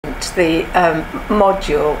the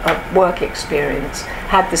module of work experience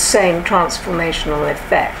had the same transformational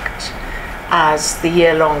effect as the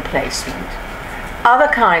year-long placement. Other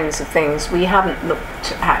kinds of things we haven't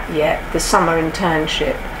looked at yet, the summer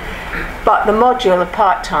internship, but the module of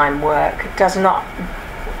part-time work does not,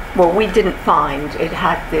 well, we didn't find it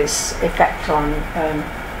had this effect on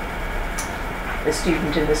the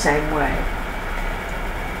student in the same way.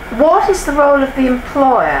 What is the role of the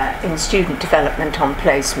employer in student development on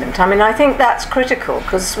placement? I mean, I think that's critical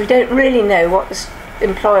because we don't really know what the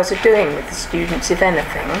employers are doing with the students, if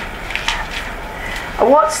anything.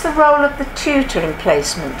 What's the role of the tutor in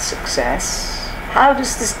placement success? How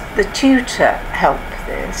does the tutor help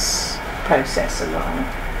this process along?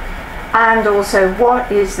 And also,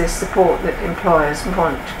 what is the support that employers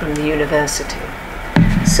want from the university?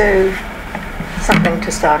 So, something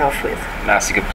to start off with. That's a good